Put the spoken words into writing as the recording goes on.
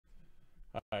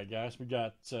All right, guys, we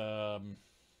got a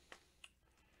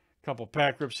couple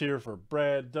pack rips here for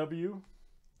Brad W.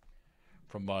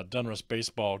 from Donruss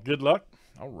Baseball. Good luck.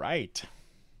 All right.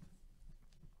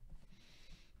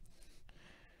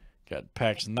 Got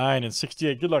packs 9 and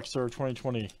 68. Good luck, sir,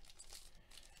 2020.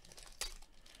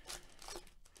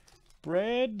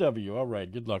 Brad W. All right,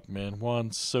 good luck, man.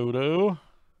 Juan Soto.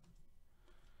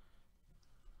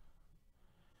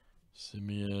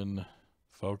 Simeon.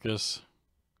 Focus.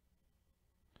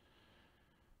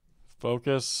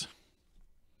 Focus.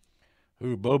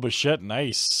 Ooh, Bo Bichette,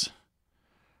 nice.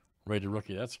 Rated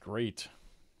rookie, that's great.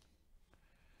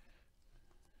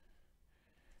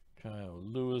 Kyle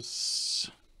Lewis.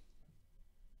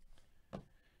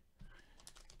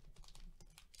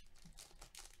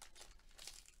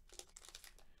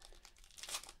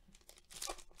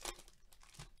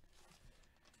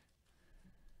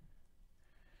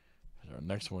 Our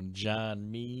next one,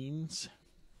 John Means.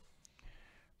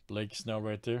 Blake Snell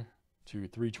right there to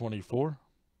 324.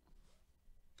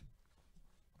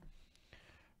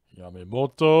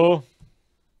 Yamamoto.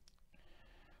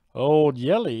 Old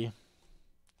Yelly.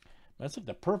 That's like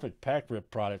the perfect pack rip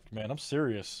product, man. I'm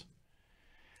serious.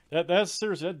 That's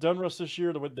serious. That Donruss this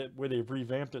year, the way they've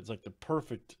revamped it, it's like the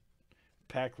perfect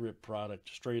pack rip product,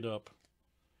 straight up.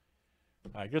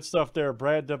 All right, good stuff there,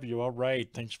 Brad W. All right,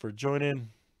 thanks for joining.